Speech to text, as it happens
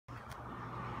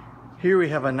Here we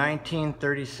have a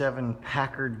 1937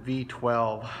 Packard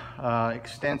V12.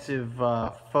 Extensive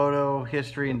photo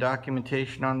history and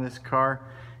documentation on this car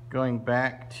going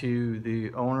back to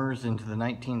the owners into the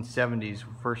 1970s.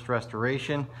 First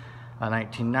restoration, a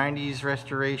 1990s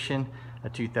restoration, a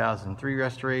 2003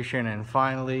 restoration, and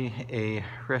finally a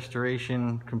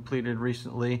restoration completed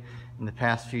recently in the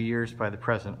past few years by the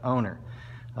present owner.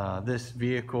 This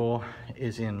vehicle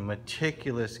is in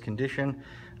meticulous condition.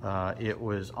 It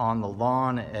was on the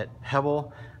lawn at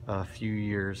Pebble a few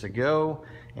years ago,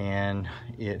 and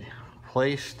it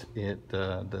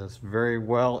does very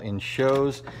well in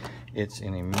shows. It's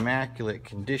in immaculate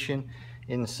condition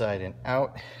inside and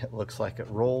out. It looks like it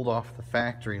rolled off the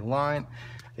factory line.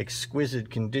 Exquisite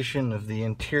condition of the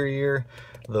interior.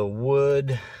 The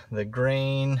wood, the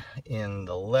grain in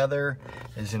the leather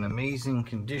is in amazing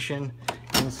condition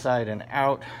inside and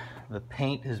out. The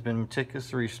paint has been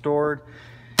meticulously restored,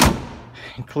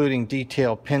 including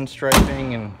detailed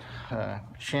pinstriping and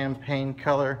champagne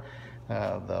color,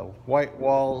 the white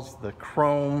walls, the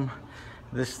chrome.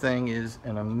 This thing is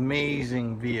an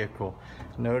amazing vehicle.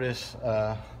 Notice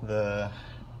the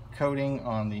coating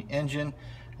on the engine.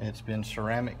 It's been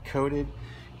ceramic coated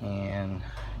and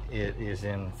it is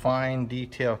in fine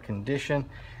detail condition.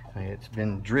 It's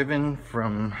been driven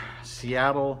from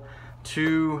Seattle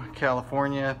to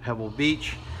California, Pebble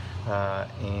Beach,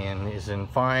 and is in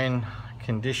fine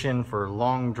condition for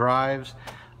long drives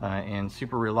and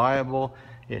super reliable.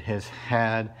 It has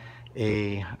had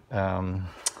a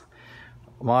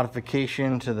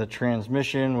modification to the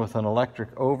transmission with an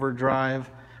electric overdrive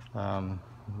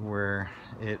where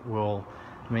it will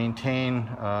maintain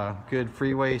good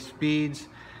freeway speeds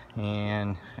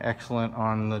and excellent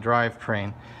on the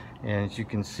drivetrain. And as you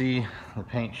can see, the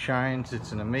paint shines.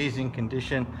 It's an amazing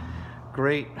condition.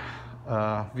 Great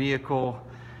vehicle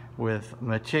with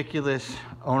meticulous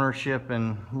ownership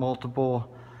and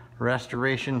multiple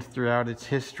restorations throughout its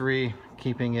history,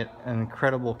 keeping it an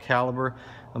incredible caliber.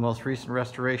 The most recent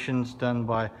restorations done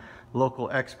by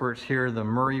local experts here, the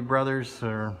Murray brothers,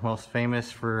 are most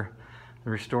famous for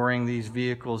restoring these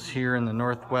vehicles here in the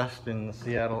Northwest in the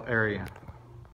Seattle area.